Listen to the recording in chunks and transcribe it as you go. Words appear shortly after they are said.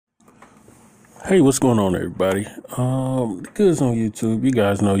Hey, what's going on, everybody? The Goods on YouTube. You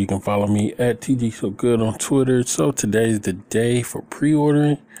guys know you can follow me at TGsoGood on Twitter. So today's the day for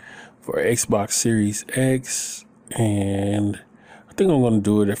pre-ordering for Xbox Series X, and I think I'm going to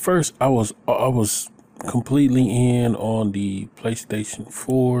do it. At first, I was completely in on the PlayStation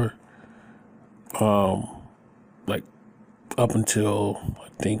 4, like up until I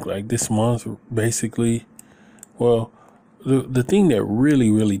think like this month, basically. Well, the thing that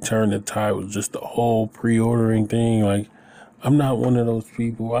really turned the tide was just the whole pre-ordering thing. Like, I'm not one of those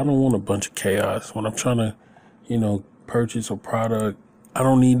people. I don't want a bunch of chaos when I'm trying to, purchase a product. I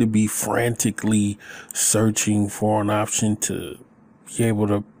don't need to be frantically searching for an option to be able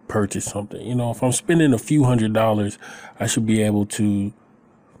to purchase something. If I'm spending a few $100s, I should be able to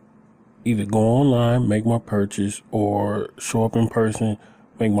either go online, make my purchase, or show up in person,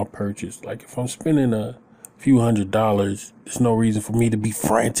 make my purchase. Like, if I'm spending a few $100s, there's no reason for me to be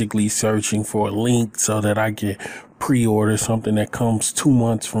frantically searching for a link so that I can pre-order something that comes 2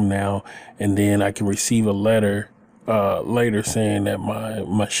 months from now, and then I can receive a letter later saying that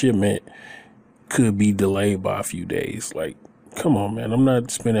my shipment could be delayed by a few days. Like, come on, man. I'm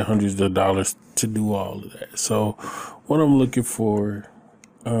not spending hundreds of dollars to do all of that. So what I'm looking for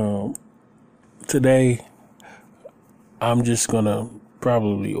today, I'm just gonna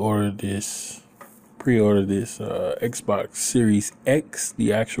probably pre-order this Xbox Series X,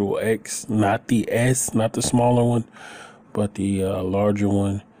 the actual X, not the S, not the smaller one, but the larger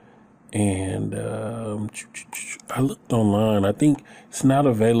one. And I looked online. I think it's not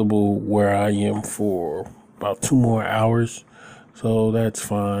available where I am for about 2 more hours, so that's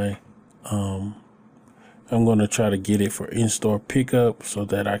fine. I'm going to try to get it for in-store pickup so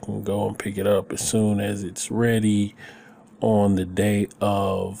that I can go and pick it up as soon as it's ready on the day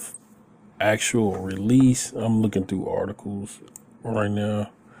of actual release. I'm looking through articles right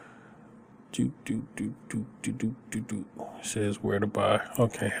now. It says where to buy.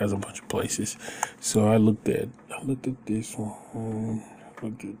 Okay, has a bunch of places. So I looked at this one. I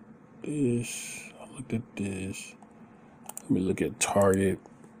looked at this. I looked at this. Let me look at Target.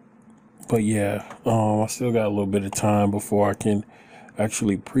 But yeah, I still got a little bit of time before I can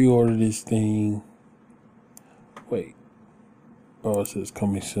actually pre-order this thing. Wait. Oh, it says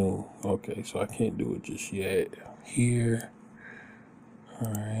coming soon. Okay, so I can't do it just yet. Here.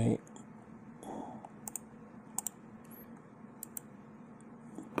 All right.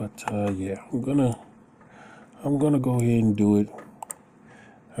 But yeah, I'm gonna go ahead and do it.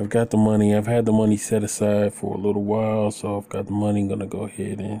 I've got the money. I've had the money set aside for a little while, so I've got the money. I'm gonna go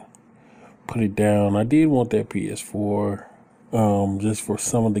ahead and put it down. I did want that PS4, just for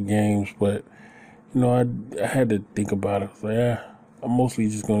some of the games, but I had to think about it. I was like, yeah, I'm mostly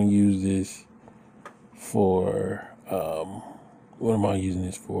just gonna use this for what am I using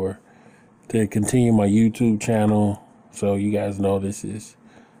this for? To continue my YouTube channel. So you guys know this is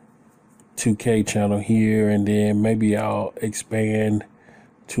 2K channel here, and then maybe I'll expand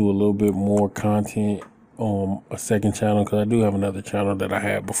to a little bit more content on a second channel, because I do have another channel that I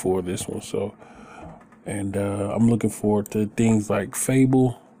had before this one. So, and I'm looking forward to things like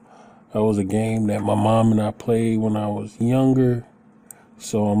Fable. That was a game that my mom and I played when I was younger,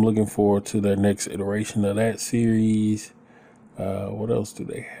 so I'm looking forward to the next iteration of that series. What else do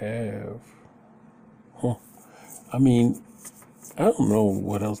they have? I mean, I don't know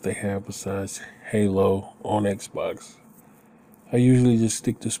what else they have besides Halo on Xbox. I usually just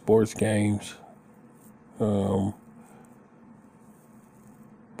stick to sports games. But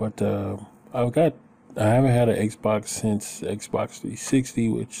I haven't had an Xbox since Xbox 360,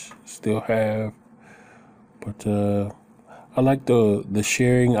 which I still have. But I like the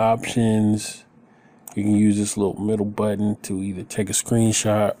sharing options. You can use this little middle button to either take a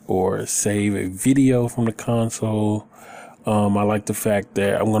screenshot or save a video from the console. I like the fact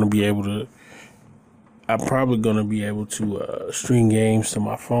that I'm probably gonna be able to stream games to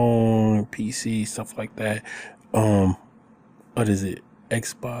my phone, PC, stuff like that. What is it?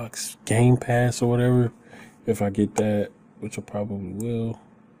 Xbox Game Pass or whatever. If I get that, which I probably will,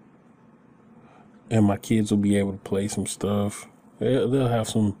 and my kids will be able to play some stuff. They'll have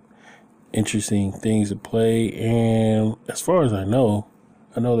some interesting things to play. And as far as I know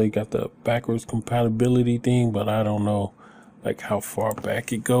they got the backwards compatibility thing, but I don't know like how far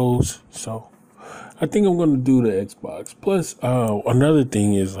back it goes. So I think I'm going to do the Xbox. Plus, another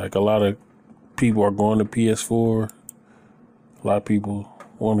thing is, like, a lot of people are going to PS4. A lot of people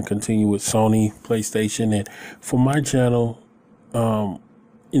want to continue with Sony, PlayStation. And for my channel, I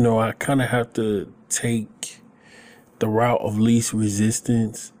kind of have to take the route of least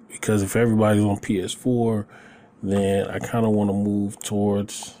resistance, because if everybody's on PS4, then I kind of want to move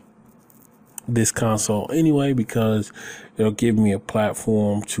towards this console anyway, because it'll give me a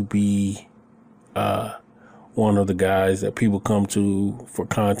platform to be one of the guys that people come to for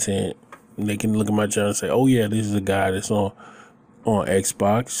content. And they can look at my channel and say, oh yeah, this is a guy that's on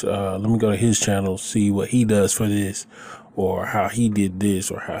Xbox. Let me go to his channel, see what he does for this, or how he did this,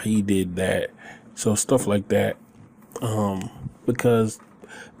 or how he did that. So stuff like that. Because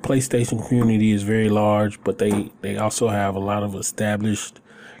PlayStation community is very large, but they also have a lot of established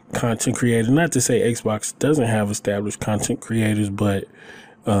content creators. Not to say Xbox doesn't have established content creators, but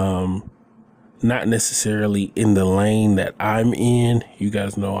not necessarily in the lane that I'm in. You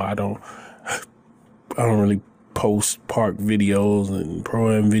guys know I don't really post park videos and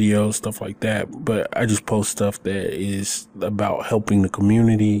pro-am videos, stuff like that, but I just post stuff that is about helping the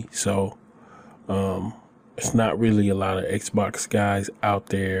community. So it's not really a lot of Xbox guys out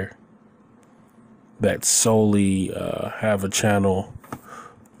there that solely have a channel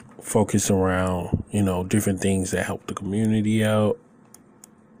focus around, you know, different things that help the community out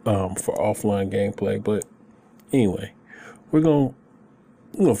for offline gameplay. But anyway, we're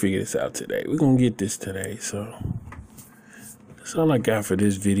gonna figure this out today. We're gonna get this today. So that's all I got for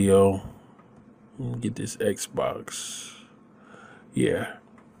this video. I'm gonna get this Xbox. Yeah,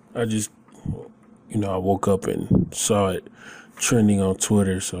 I just, you know, I woke up and saw it trending on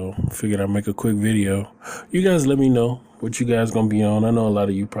Twitter, so figured I'd make a quick video. You guys let me know what you guys gonna be on. I know a lot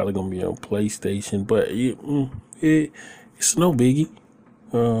of you probably gonna be on PlayStation, but it's no biggie.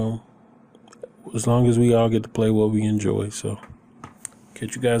 As long as we all get to play what we enjoy. So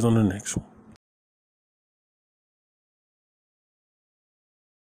catch you guys on the next one.